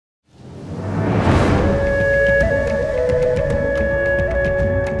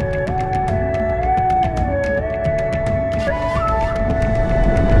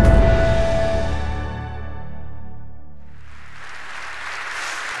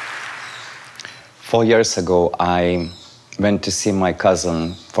4 years ago, I went to see my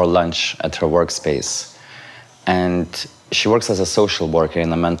cousin for lunch at her workspace. And she works as a social worker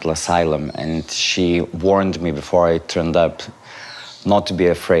in a mental asylum. And she warned me before I turned up not to be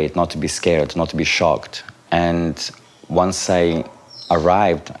afraid, not to be scared, not to be shocked. And once I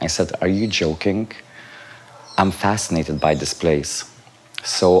arrived, I said, "Are you joking? I'm fascinated by this place."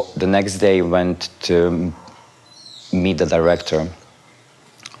 So the next day I went to meet the director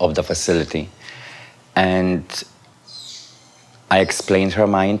of the facility. And I explained her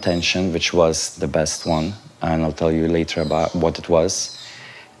my intention, which was the best one. And I'll tell you later about what it was.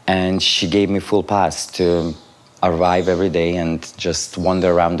 And she gave me full pass to arrive every day and just wander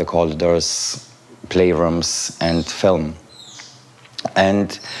around the corridors, playrooms, and film.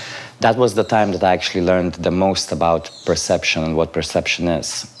 And that was the time that I actually learned the most about perception and what perception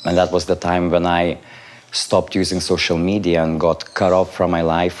is. And that was the time when I stopped using social media and got cut off from my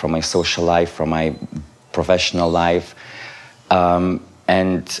life, from my social life, from my professional life.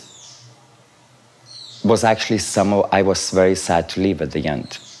 And was actually I was very sad to leave at the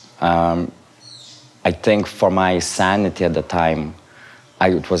end. I think for my sanity at the time,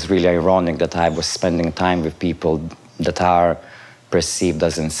 it was really ironic that I was spending time with people that are perceived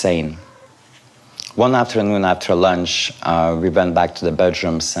as insane. One afternoon after lunch, we went back to the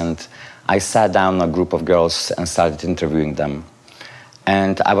bedrooms and I sat down with a group of girls and started interviewing them.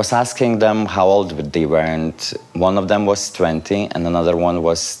 And I was asking them how old they were, and one of them was 20 and another one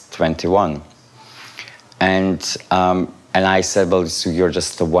was 21. And I said, "Well, so you're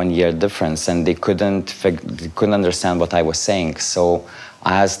just a 1 year difference," and they couldn't understand what I was saying. So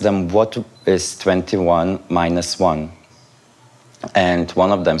I asked them, "What is 21 minus 1? And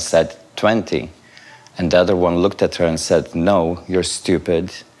one of them said 20. And the other one looked at her and said, "No, you're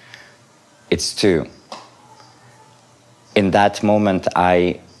stupid. It's 2. In that moment,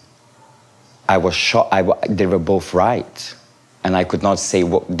 I was shocked. They were both right. And I could not say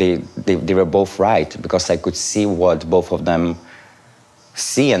what they were both right, because I could see what both of them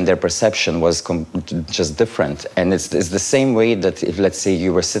see, and their perception was just different. And it's the same way that if, let's say,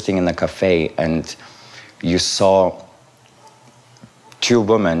 you were sitting in a cafe and you saw 2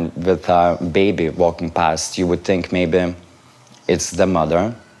 women with a baby walking past, you would think maybe it's the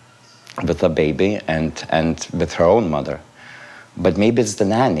mother with a baby and with her own mother. But maybe it's the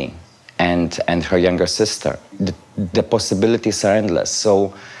nanny and her younger sister. The possibilities are endless.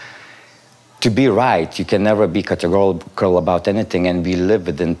 So to be right, you can never be categorical about anything, and we live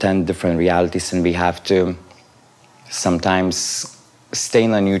within 10 different realities, and we have to sometimes stay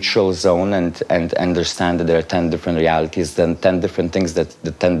in a neutral zone and understand that there are 10 different realities, then 10 different things that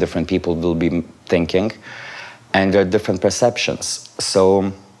the 10 different people will be thinking, and there are different perceptions.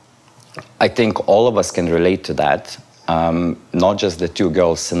 So I think all of us can relate to that, not just the 2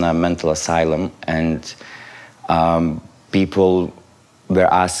 girls in a mental asylum. And people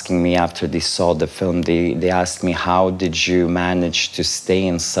were asking me after they saw the film, they asked me, "How did you manage to stay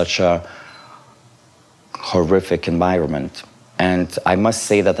in such a horrific environment?" And I must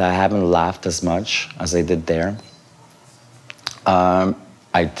say that I haven't laughed as much as I did there.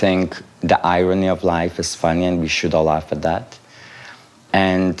 I think the irony of life is funny, and we should all laugh at that.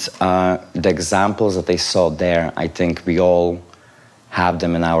 And the examples that I saw there, I think we all have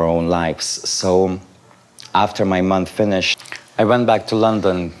them in our own lives. So after my month finished, I went back to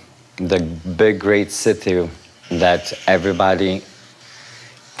London, the big, great city that everybody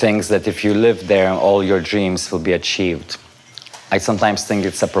thinks that if you live there, all your dreams will be achieved. I sometimes think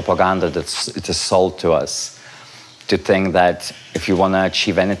it's a propaganda it is sold to us, to think that if you want to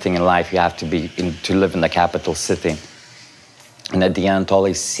achieve anything in life, you have to live in the capital city. And at the end, all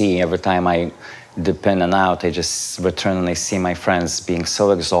I see every time I dip in and out, I just return and I see my friends being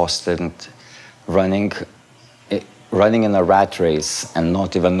so exhausted and running in a rat race and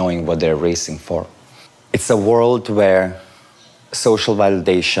not even knowing what they're racing for. It's a world where social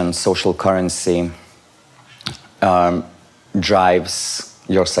validation, social currency drives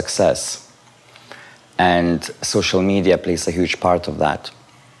your success. And social media plays a huge part of that.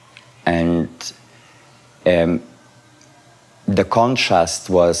 And the contrast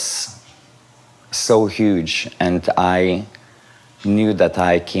was so huge, and I knew that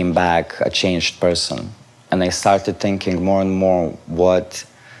I came back a changed person. And I started thinking more and more what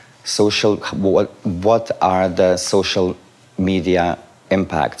are the social media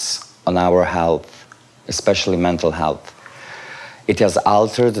impacts on our health, especially mental health. It has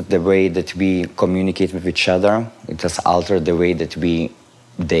altered the way that we communicate with each other. It has altered the way that we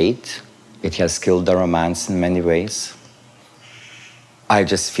date. It has killed the romance in many ways. I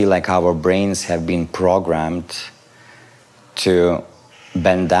just feel like our brains have been programmed to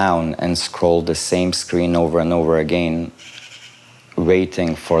bend down and scroll the same screen over and over again,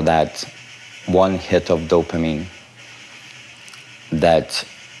 waiting for that one hit of dopamine that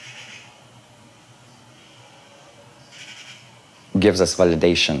gives us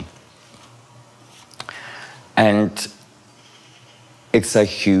validation. And it's a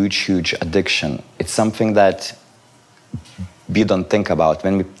huge, huge addiction. It's something that we don't think about.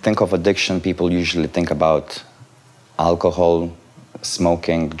 When we think of addiction, people usually think about alcohol,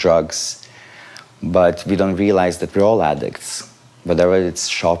 smoking, drugs, but we don't realize that we're all addicts. Whether it's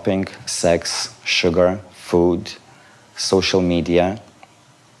shopping, sex, sugar, food, social media,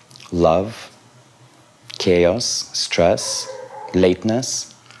 love, chaos, stress,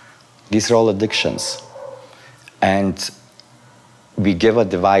 lateness, these are all addictions. And we give a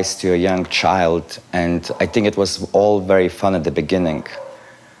device to a young child, and I think it was all very fun at the beginning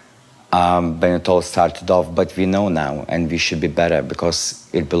when it all started off, but we know now, and we should be better because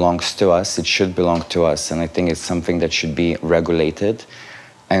it belongs to us, it should belong to us, and I think it's something that should be regulated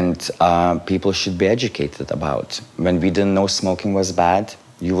and people should be educated about. When we didn't know smoking was bad,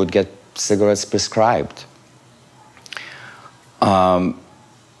 you would get cigarettes prescribed. Now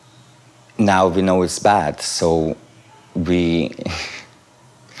we know it's bad, so we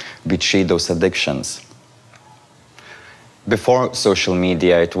treat those addictions. Before social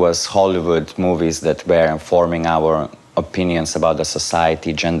media, it was Hollywood movies that were informing our opinions about the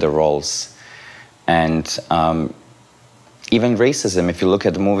society, gender roles, and even racism. If you look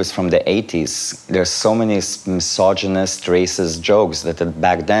at the movies from the 80s, there's so many misogynist, racist jokes that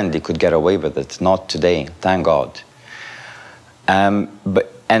back then they could get away with it. Not today, thank God. And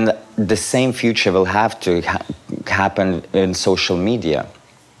the same future will have to happen in social media.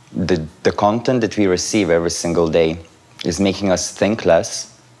 The content that we receive every single day is making us think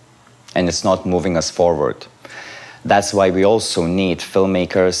less, and it's not moving us forward. That's why we also need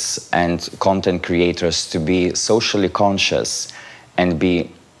filmmakers and content creators to be socially conscious and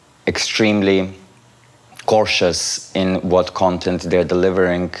be extremely cautious in what content they're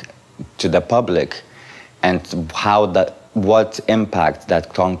delivering to the public and what impact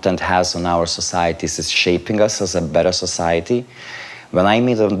that content has on our societies is shaping us as a better society. When I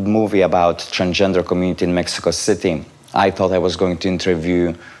made a movie about transgender community in Mexico City, I thought I was going to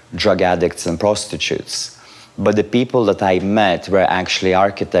interview drug addicts and prostitutes. But the people that I met were actually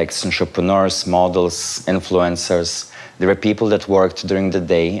architects, entrepreneurs, models, influencers. They were people that worked during the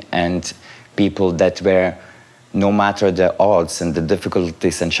day and people that were, no matter the odds and the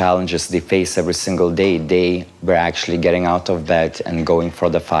difficulties and challenges they face every single day, they were actually getting out of bed and going for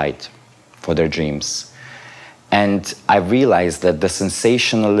the fight, for their dreams. And I realized that the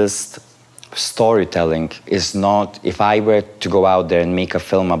sensationalist storytelling is not, if I were to go out there and make a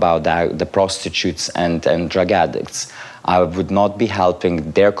film about the prostitutes and drug addicts, I would not be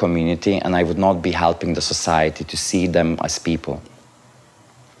helping their community and I would not be helping the society to see them as people.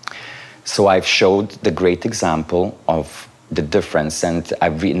 So I've showed the great example of the difference, and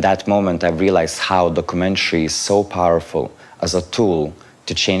in that moment I realized how documentary is so powerful as a tool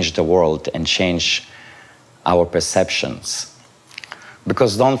to change the world and change our perceptions.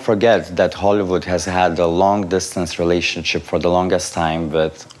 Because don't forget that Hollywood has had a long-distance relationship for the longest time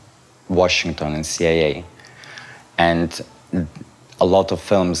with Washington and CIA. And a lot of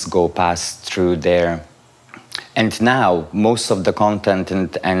films go past through there. And now, most of the content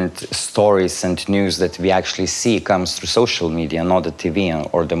and stories and news that we actually see comes through social media, not the TV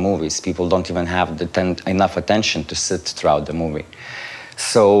or the movies. People don't even have enough attention to sit throughout the movie.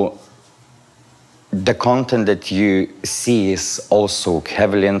 So the content that you see is also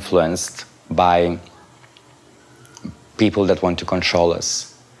heavily influenced by people that want to control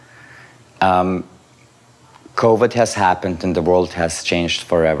us. COVID has happened and the world has changed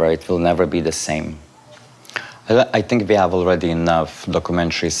forever. It will never be the same. I think we have already enough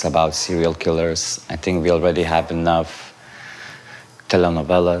documentaries about serial killers. I think we already have enough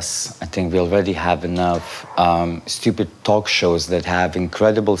telenovelas. I think we already have enough stupid talk shows that have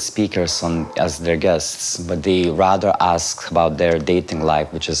incredible speakers as their guests, but they rather ask about their dating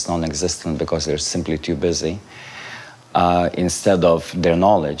life, which is non-existent because they're simply too busy, instead of their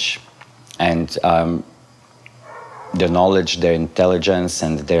knowledge. And their knowledge, their intelligence,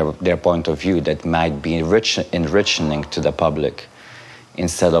 and their point of view that might be enriching to the public,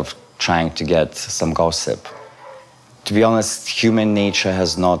 instead of trying to get some gossip. To be honest, human nature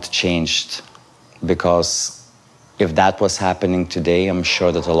has not changed, because if that was happening today, I'm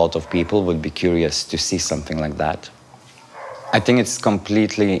sure that a lot of people would be curious to see something like that. I think it's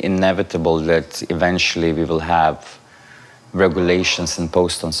completely inevitable that eventually we will have regulations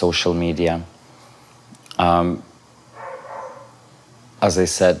imposed on social media. As I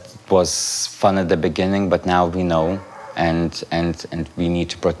said, it was fun at the beginning, but now we know, and we need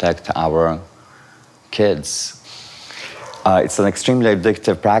to protect our kids. It's an extremely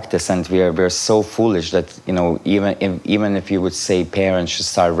addictive practice, and we're so foolish that, you know, even if you would say parents should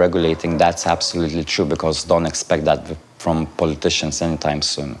start regulating, that's absolutely true, because don't expect that from politicians anytime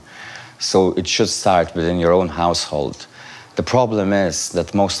soon. So it should start within your own household. The problem is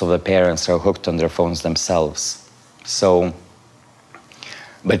that most of the parents are hooked on their phones themselves. So,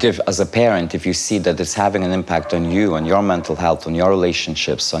 but if, as a parent, if you see that it's having an impact on you, on your mental health, on your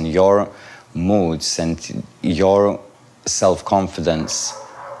relationships, on your moods and your self-confidence,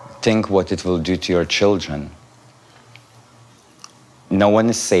 think what it will do to your children. No one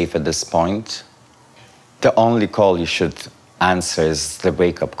is safe at this point. The only call you should answer is the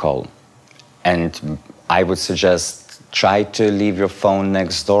wake-up call. And I would suggest try to leave your phone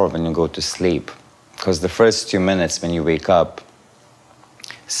next door when you go to sleep, because the first 2 minutes when you wake up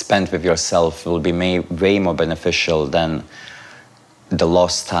spent with yourself will be way more beneficial than the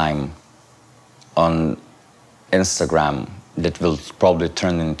lost time on Instagram that will probably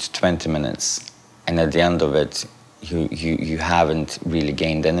turn into 20 minutes. And at the end of it, you haven't really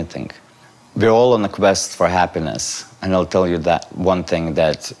gained anything. We're all on a quest for happiness. And I'll tell you that one thing,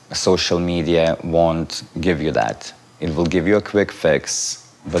 that social media won't give you that. It will give you a quick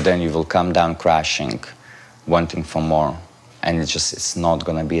fix, but then you will come down crashing, wanting for more. And it's not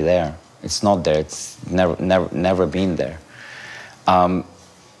gonna be there. It's not there, it's never been there.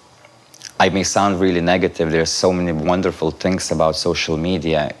 I may sound really negative. There's so many wonderful things about social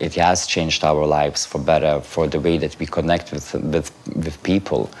media. It has changed our lives for better, for the way that we connect with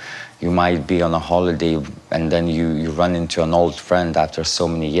people. You might be on a holiday and then you run into an old friend after so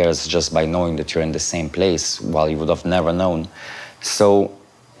many years just by knowing that you're in the same place, while you would have never known. So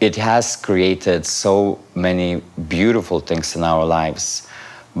it has created so many beautiful things in our lives,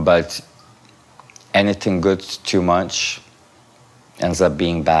 but anything good too much ends up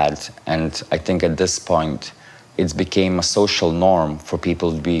being bad. And I think at this point, it's became a social norm for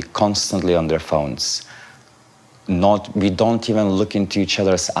people to be constantly on their phones. We don't even look into each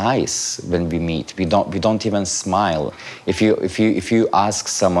other's eyes when we meet. We don't even smile. If you ask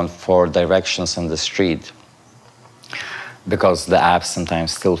someone for directions on the street, because the apps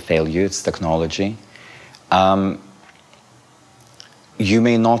sometimes still fail you, it's technology, you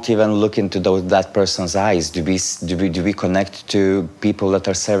may not even look into that person's eyes. Do we connect to people that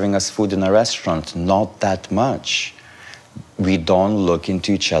are serving us food in a restaurant? Not that much. We don't look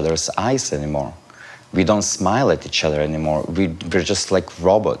into each other's eyes anymore. We don't smile at each other anymore. We're just like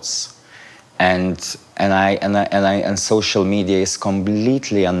robots. And social media is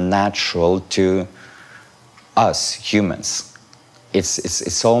completely unnatural to us humans.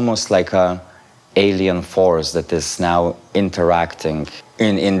 It's almost like a alien force that is now interacting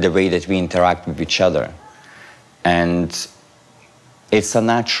in the way that we interact with each other. And it's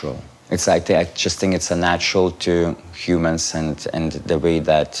unnatural. I just think it's unnatural to humans, and the way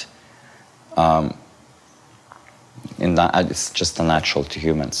that it's just unnatural to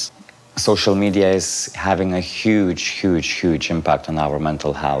humans. Social media is having a huge impact on our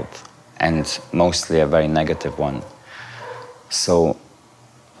mental health, and mostly a very negative one. So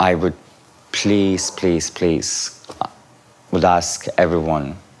I would please would ask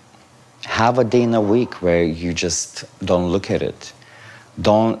everyone, have a day in a week where you just don't look at it.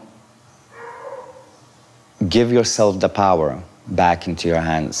 Don't give yourself the power back into your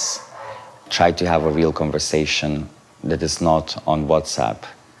hands. Try to have a real conversation that is not on WhatsApp.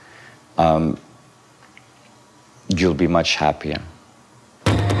 You'll be much happier.